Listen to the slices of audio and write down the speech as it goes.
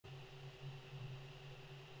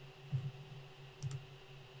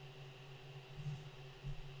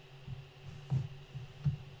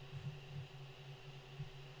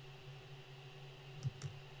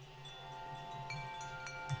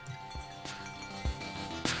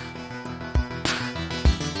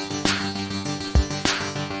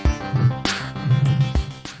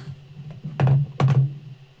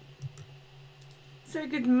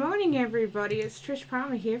morning, everybody. It's Trish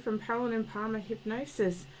Palmer here from Pellen and Palmer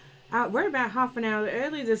Hypnosis. We're about half an hour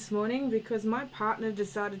early this morning because my partner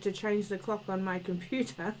decided to change the clock on my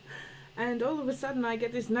computer, and all of a sudden I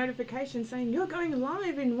get this notification saying you're going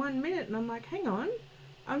live in 1 minute, and I'm like, hang on,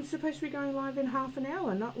 I'm supposed to be going live in half an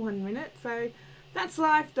hour, not 1 minute. So that's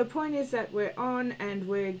life. The point is that we're on and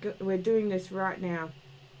we're doing this right now.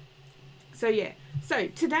 So yeah, so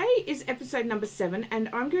today is episode number 7, and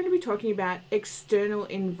I'm going to be talking about external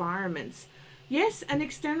environments. Yes, an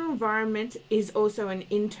external environment is also an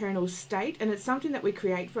internal state, and it's something that we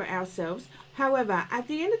create for ourselves. However, at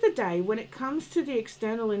the end of the day, when it comes to the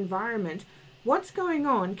external environment, what's going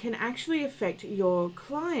on can actually affect your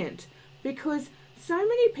client, because so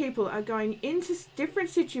many people are going into different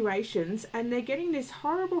situations and they're getting this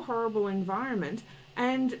horrible environment.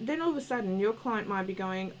 And then all of a sudden your client might be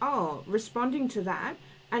going, oh, responding to that,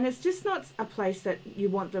 and it's just not a place that you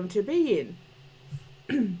want them to be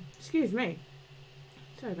in. Excuse me.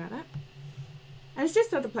 Sorry about that. And it's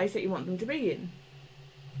just not the place that you want them to be in.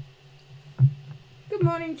 Good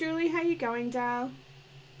morning, Julie. How you going, Dale?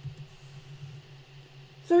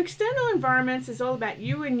 So external environments is all about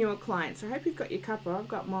you and your clients. I hope you've got your cuppa. I've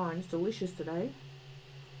got mine. It's delicious today.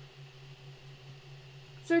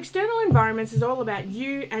 So external environments is all about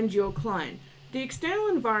you and your client. The external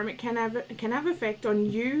environment can have effect on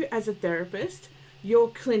you as a therapist, your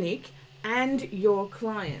clinic, and your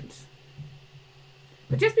client.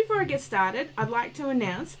 But just before I get started, I'd like to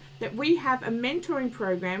announce that we have a mentoring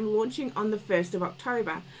program launching on the 1st of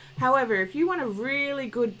October. However, if you want a really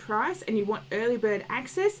good price and you want early bird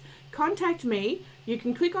access, contact me. You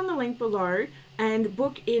can click on the link below and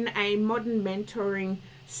book in a modern mentoring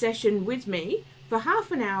session with me. For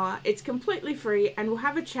half an hour. It's completely free, and we'll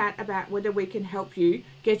have a chat about whether we can help you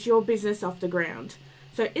get your business off the ground.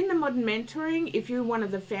 So in the modern mentoring, if you're one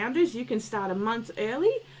of the founders, you can start a month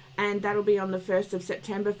early, and that'll be on the 1st of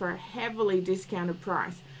September for a heavily discounted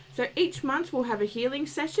price. So each month we'll have a healing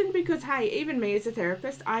session because, hey, even me as a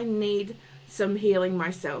therapist, I need some healing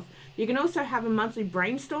myself. You can also have a monthly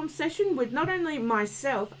brainstorm session with not only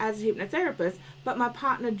myself as a hypnotherapist, but my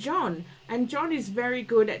partner John. And John is very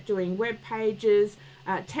good at doing web pages,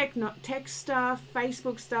 tech stuff,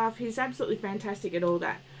 Facebook stuff. He's absolutely fantastic at all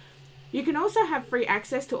that. You can also have free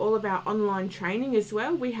access to all of our online training as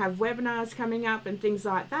well. We have webinars coming up and things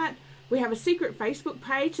like that. We have a secret Facebook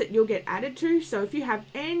page that you'll get added to. So if you have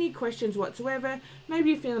any questions whatsoever, maybe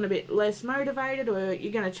you're feeling a bit less motivated or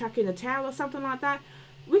you're going to chuck in the towel or something like that,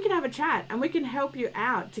 we can have a chat and we can help you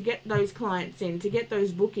out to get those clients in, to get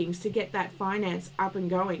those bookings, to get that finance up and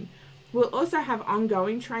going. We'll also have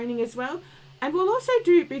ongoing training as well. And we'll also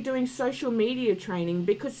be doing social media training,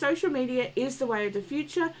 because social media is the way of the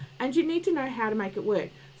future and you need to know how to make it work.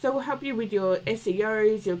 So we'll help you with your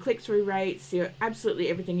SEOs, your click-through rates, your absolutely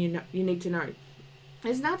everything you need to know.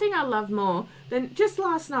 There's nothing I love more than just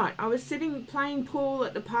last night. I was sitting playing pool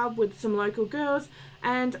at the pub with some local girls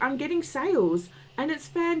and I'm getting sales. And it's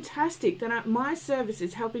fantastic that my service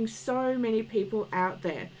is helping so many people out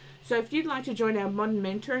there. So if you'd like to join our modern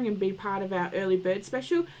mentoring and be part of our early bird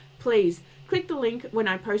special, please click the link when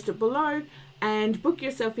I post it below and book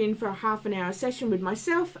yourself in for a half an hour session with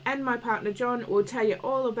myself and my partner John. We'll tell you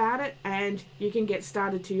all about it and you can get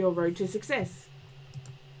started to your road to success.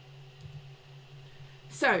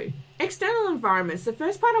 So, external environments. The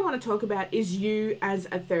first part I want to talk about is you as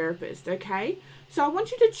a therapist, okay? So I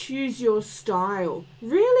want you to choose your style.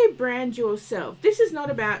 Really brand yourself. This is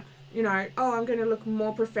not about, you know, oh, I'm going to look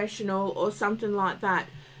more professional or something like that.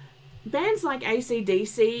 Bands like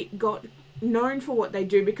AC/DC got known for what they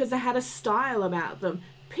do because they had a style about them.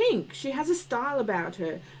 Pink, she has a style about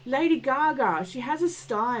her. Lady Gaga, she has a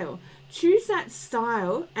style. Choose that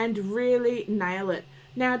style and really nail it.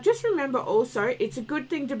 Now, just remember also, it's a good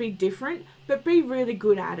thing to be different, but be really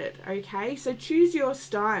good at it, okay? So choose your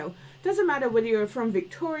style. Doesn't matter whether you're from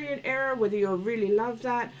Victorian era, whether you really love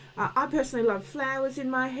that. I personally love flowers in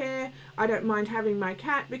my hair. I don't mind having my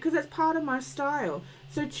cat because it's part of my style.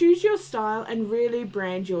 So choose your style and really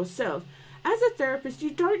brand yourself. As a therapist, you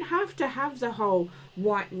don't have to have the whole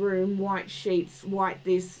white room, white sheets, white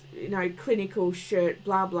this, you know, clinical shirt,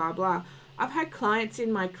 blah, blah, blah. I've had clients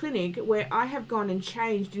in my clinic where I have gone and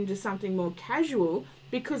changed into something more casual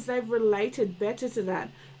because they've related better to that,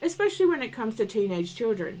 especially when it comes to teenage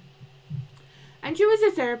children. And you as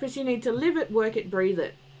a therapist, you need to live it, work it, breathe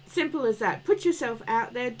it. Simple as that. Put yourself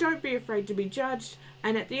out there. Don't be afraid to be judged.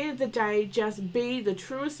 And at the end of the day, just be the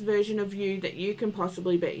truest version of you that you can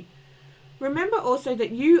possibly be. Remember also that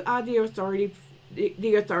you are the authority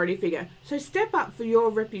figure. So step up for your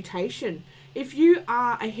reputation. If you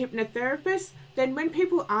are a hypnotherapist, then when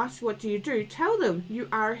people ask what do you do, tell them you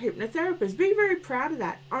are a hypnotherapist. Be very proud of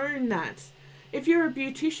that. Own that. If you're a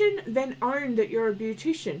beautician, then own that you're a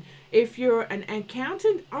beautician. If you're an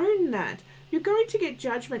accountant, own that. You're going to get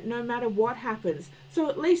judgment no matter what happens. So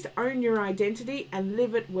at least own your identity and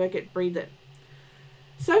live it, work it, breathe it.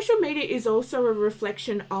 Social media is also a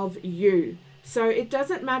reflection of you. So it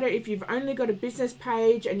doesn't matter if you've only got a business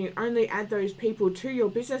page and you only add those people to your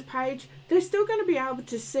business page, they're still going to be able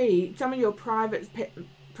to see some of your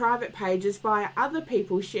private pages by other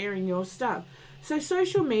people sharing your stuff. So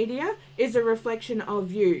social media is a reflection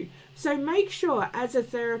of you. So make sure as a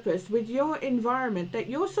therapist with your environment that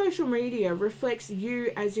your social media reflects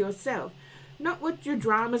you as yourself. Not what your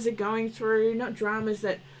dramas are going through, not dramas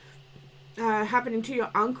that are happening to your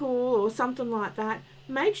uncle or something like that.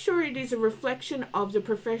 Make sure it is a reflection of the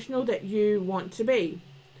professional that you want to be.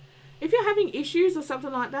 If you're having issues or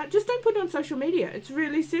something like that, just don't put it on social media. It's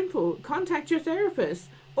really simple. Contact your therapist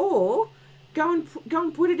or go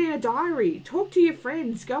and put it in a diary. Talk to your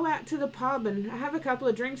friends. Go out to the pub and have a couple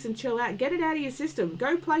of drinks and chill out. Get it out of your system.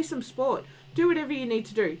 Go play some sport. Do whatever you need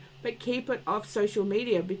to do. But keep it off social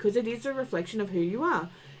media because it is a reflection of who you are.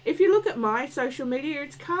 If you look at my social media,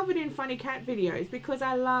 it's covered in funny cat videos because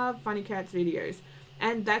I love funny cats videos.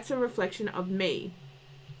 And that's a reflection of me.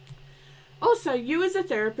 Also, you as a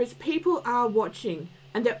therapist, people are watching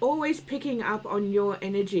and they're always picking up on your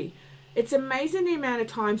energy. It's amazing the amount of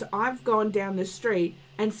times I've gone down the street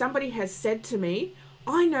and somebody has said to me,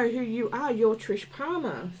 I know who you are, you're Trish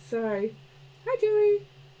Palmer. So, hi Julie.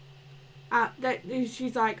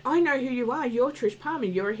 She's like, I know who you are, you're Trish Palmer,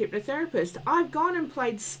 you're a hypnotherapist. I've gone and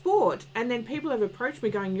played sport and then people have approached me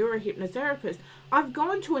going, you're a hypnotherapist. I've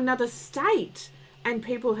gone to another state and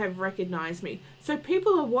people have recognized me. So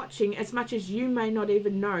people are watching as much as you may not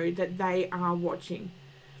even know that they are watching.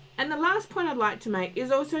 And the last point I'd like to make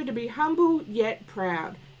is also to be humble yet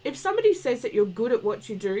proud. If somebody says that you're good at what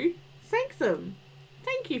you do, thank them.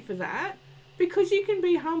 Thank you for that. Because you can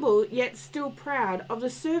be humble yet still proud of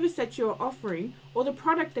the service that you're offering or the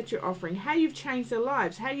product that you're offering, how you've changed their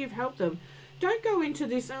lives, how you've helped them. Don't go into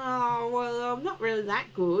this, oh, well, I'm not really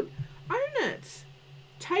that good. Own it.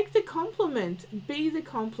 Take the compliment, be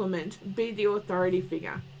the authority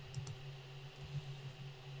figure.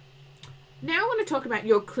 Now I want to talk about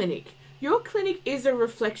your clinic. Your clinic is a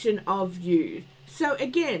reflection of you. So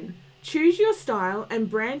again, choose your style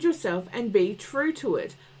and brand yourself and be true to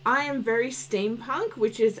it. I am very steampunk,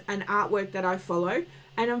 which is an artwork that I follow,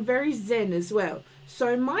 and I'm very zen as well.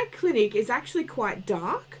 So my clinic is actually quite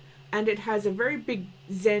dark and it has a very big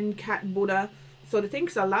zen cat Buddha sort of thing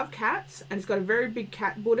because I love cats, and it's got a very big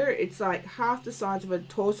cat Buddha. It's like half the size of a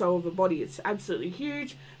torso of a body. It's absolutely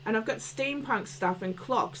huge, and I've got steampunk stuff and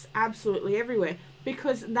clocks absolutely everywhere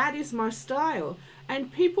because that is my style,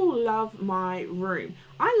 and people love my room.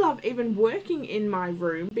 I love even working in my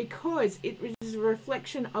room because it is a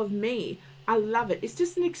reflection of me. I love it. It's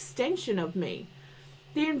just an extension of me.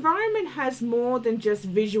 The environment has more than just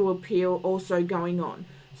visual appeal also going on.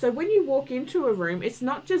 So when you walk into a room, it's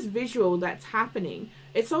not just visual that's happening.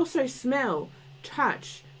 It's also smell,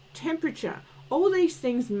 touch, temperature. All these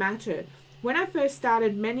things matter. When I first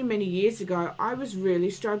started many years ago, I was really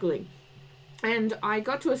struggling. And I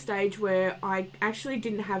got to a stage where I actually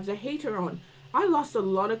didn't have the heater on. I lost a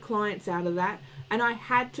lot of clients out of that, and I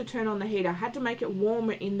had to turn on the heater. I had to make it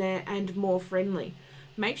warmer in there and more friendly.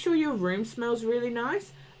 Make sure your room smells really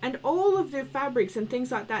nice. And all of the fabrics and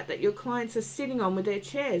things like that that your clients are sitting on with their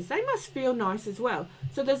chairs, they must feel nice as well.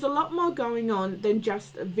 So there's a lot more going on than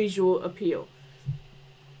just a visual appeal.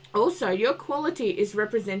 Also, your quality is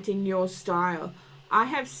representing your style. I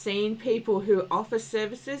have seen people who offer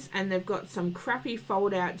services and they've got some crappy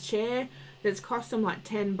fold-out chair that's cost them like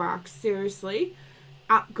 $10. Seriously,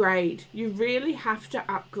 upgrade. You really have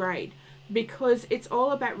to upgrade because it's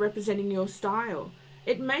all about representing your style.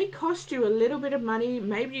 It may cost you a little bit of money.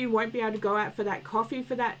 Maybe you won't be able to go out for that coffee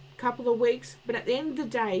for that couple of weeks. But at the end of the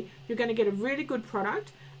day, you're going to get a really good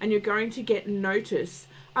product and you're going to get notice.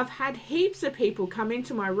 I've had heaps of people come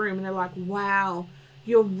into my room and they're like, wow,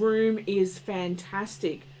 your room is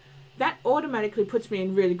fantastic. That automatically puts me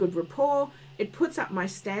in really good rapport. It puts up my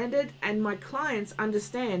standard and my clients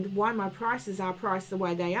understand why my prices are priced the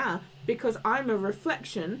way they are because I'm a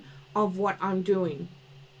reflection of what I'm doing.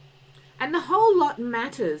 And the whole lot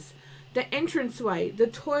matters. The entranceway, the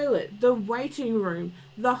toilet, the waiting room,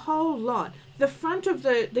 the whole lot. The front of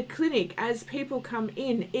the clinic as people come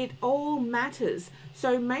in, it all matters.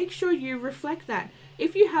 So make sure you reflect that.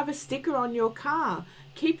 If you have a sticker on your car,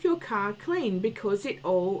 keep your car clean because it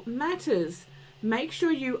all matters. Make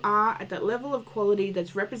sure you are at that level of quality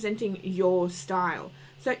that's representing your style.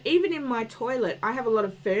 So even in my toilet, I have a lot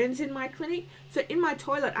of ferns in my clinic. So in my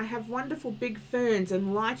toilet, I have wonderful big ferns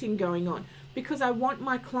and lighting going on because I want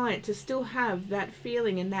my client to still have that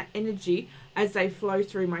feeling and that energy as they flow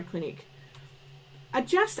through my clinic.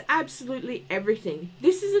 Adjust absolutely everything.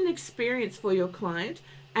 This is an experience for your client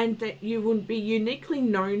and that you will be uniquely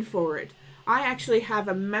known for it. I actually have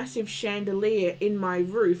a massive chandelier in my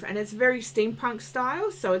roof and it's very steampunk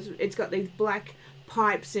style. So it's got these black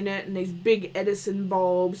pipes in it and these big Edison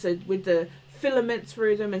bulbs with the filament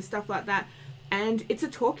through them and stuff like that. And it's a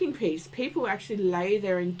talking piece. People actually lay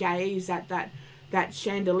there and gaze at that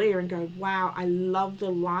chandelier and go, wow, I love the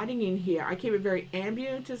lighting in here. I keep it very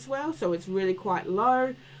ambient as well, so it's really quite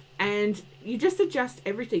low. And you just adjust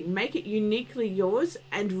everything. Make it uniquely yours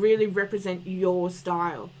and really represent your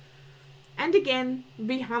style. And again,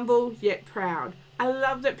 be humble yet proud. I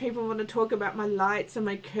love that people want to talk about my lights and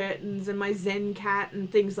my curtains and my Zen cat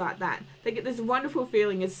and things like that. They get this wonderful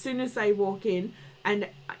feeling as soon as they walk in, and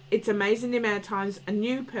it's amazing the amount of times a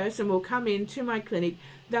new person will come into my clinic,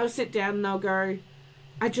 they'll sit down and they'll go,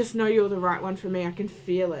 I just know you're the right one for me, I can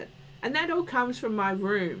feel it. And that all comes from my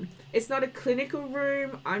room. It's not a clinical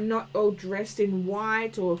room, I'm not all dressed in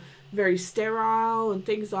white or very sterile and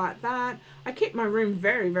things like that. I keep my room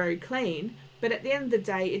very, very clean. But at the end of the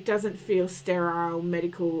day, it doesn't feel sterile,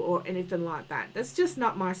 medical, or anything like that. That's just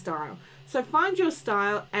not my style. So find your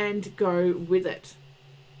style and go with it.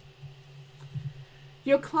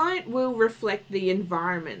 Your client will reflect the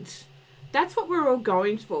environment. That's what we're all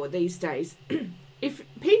going for these days. If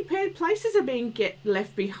places are being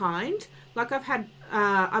left behind, like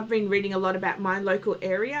I've been reading a lot about my local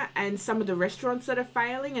area and some of the restaurants that are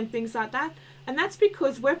failing and things like that. And that's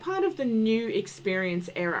because we're part of the new experience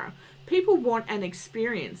era. People want an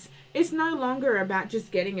experience. It's no longer about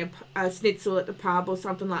just getting a schnitzel at the pub or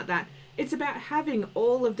something like that. It's about having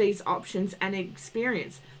all of these options and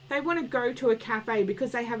experience. They want to go to a cafe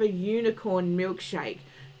because they have a unicorn milkshake.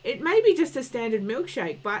 It may be just a standard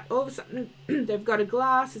milkshake, but all of a sudden they've got a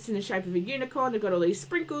glass, it's in the shape of a unicorn, they've got all these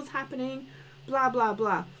sprinkles happening, blah, blah,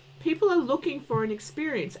 blah. People are looking for an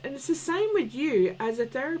experience, and it's the same with you as a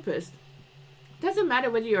therapist. It doesn't matter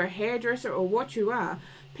whether you're a hairdresser or what you are,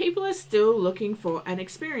 people are still looking for an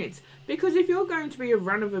experience. Because if you're going to be a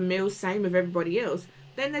run-of-the-mill same of everybody else,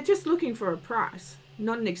 then they're just looking for a price,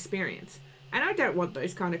 not an experience. And I don't want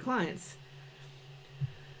those kind of clients.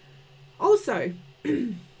 Also,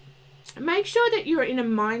 make sure that you're in a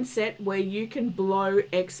mindset where you can blow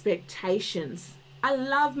expectations. I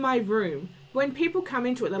love my room. When people come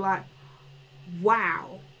into it, they're like,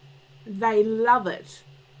 wow. They love it.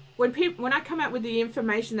 When I come out with the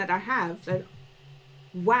information that I have, they're,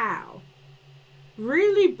 wow.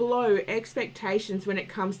 Really blow expectations when it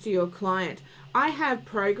comes to your client. I have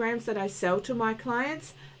programs that I sell to my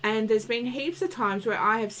clients, and there's been heaps of times where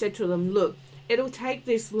I have said to them, look, it'll take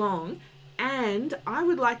this long, and I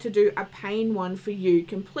would like to do a pain one for you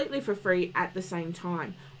completely for free at the same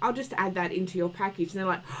time. I'll just add that into your package. And they're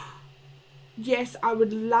like, yes, I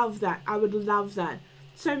would love that. I would love that.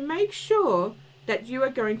 So make sure that you are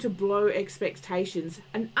going to blow expectations,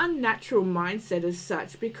 an unnatural mindset as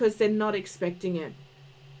such, because they're not expecting it.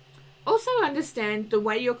 Also understand the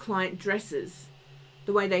way your client dresses,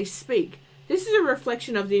 the way they speak. This is a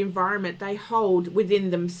reflection of the environment they hold within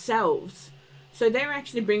themselves. So they're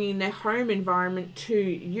actually bringing their home environment to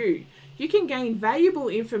you. You can gain valuable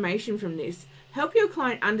information from this. Help your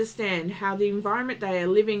client understand how the environment they are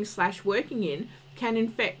living / working in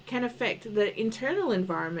can affect the internal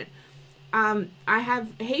environment. I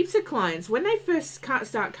have heaps of clients, when they first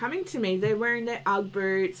start coming to me, they're wearing their Ugg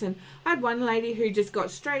boots, and I had one lady who just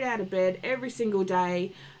got straight out of bed every single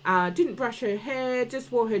day, didn't brush her hair,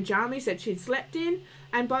 just wore her jammies that she'd slept in,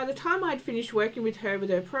 and by the time I'd finished working with her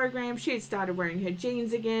program, she had started wearing her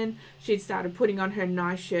jeans again, she'd started putting on her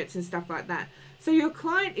nice shirts and stuff like that. So your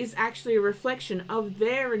client is actually a reflection of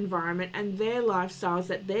their environment and their lifestyles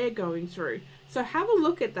that they're going through. So have a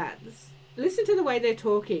look at that. Listen to the way they're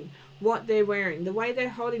talking, what they're wearing, the way they're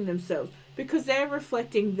holding themselves, because they're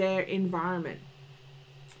reflecting their environment.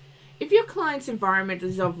 If your client's environment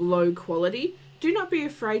is of low quality, do not be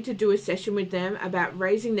afraid to do a session with them about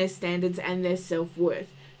raising their standards and their self-worth.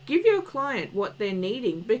 Give your client what they're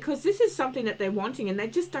needing, because this is something that they're wanting and they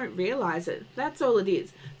just don't realize it. That's all it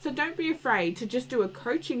is. So don't be afraid to just do a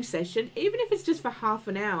coaching session, even if it's just for half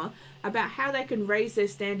an hour, about how they can raise their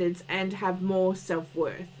standards and have more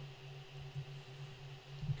self-worth.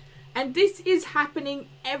 And this is happening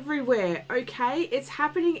everywhere, okay? It's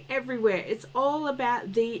happening everywhere. It's all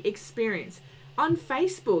about the experience. On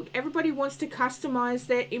Facebook, everybody wants to customize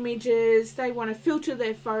their images. They want to filter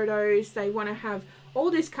their photos. They want to have all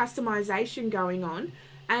this customization going on.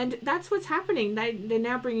 And that's what's happening. They're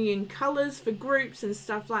now bringing in colours for groups and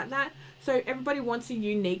stuff like that. So everybody wants a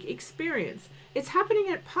unique experience. It's happening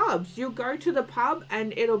at pubs. You'll go to the pub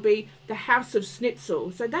and it'll be the House of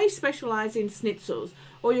Schnitzel. So they specialise in schnitzels.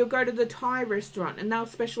 Or you'll go to the Thai restaurant and they'll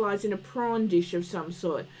specialise in a prawn dish of some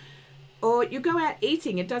sort. Or you go out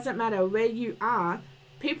eating. It doesn't matter where you are.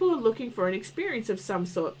 People are looking for an experience of some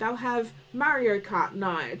sort. They'll have Mario Kart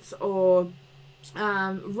nights or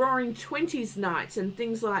Roaring Twenties nights and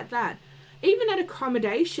things like that. Even at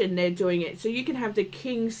accommodation they're doing it. So you can have the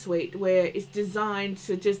King Suite where it's designed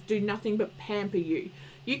to just do nothing but pamper you.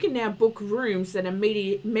 You can now book rooms that are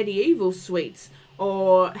medieval suites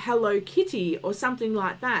or Hello Kitty or something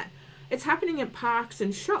like that. It's happening at parks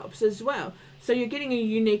and shops as well. So you're getting a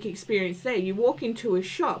unique experience there. You walk into a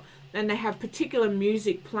shop and they have particular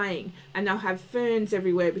music playing and they'll have ferns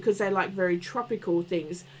everywhere because they like very tropical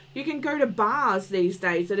things. You can go to bars these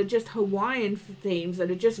days that are just Hawaiian themes,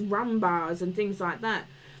 that are just rum bars and things like that.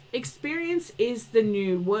 Experience is the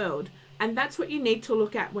new world, and that's what you need to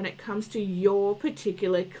look at when it comes to your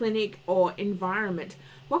particular clinic or environment.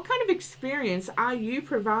 What kind of experience are you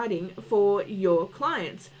providing for your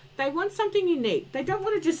clients? They want something unique. They don't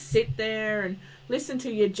want to just sit there and listen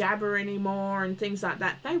to you jabber anymore and things like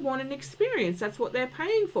that. They want an experience. That's what they're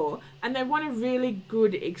paying for, and they want a really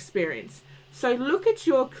good experience. So look at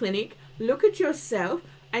your clinic, look at yourself,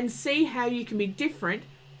 and see how you can be different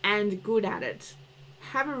and good at it.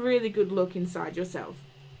 Have a really good look inside yourself.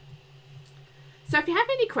 So if you have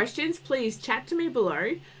any questions, please chat to me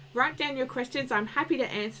below. Write down your questions. I'm happy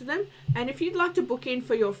to answer them. And if you'd like to book in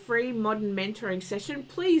for your free modern mentoring session,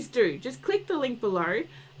 please do. Just click the link below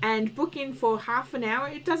and book in for half an hour.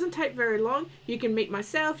 It doesn't take very long. You can meet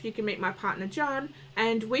myself, you can meet my partner John,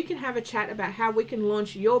 and we can have a chat about how we can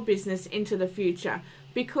launch your business into the future.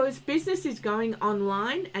 Because business is going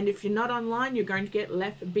online, and if you're not online, you're going to get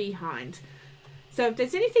left behind. So if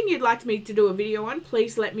there's anything you'd like me to do a video on,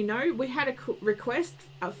 please let me know. We had a request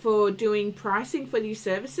for doing pricing for these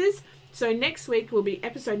services. So next week will be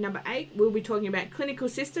episode number 8. We'll be talking about clinical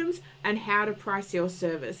systems and how to price your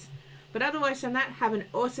service. But otherwise than that, have an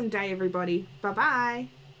awesome day, everybody.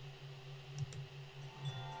 Bye-bye.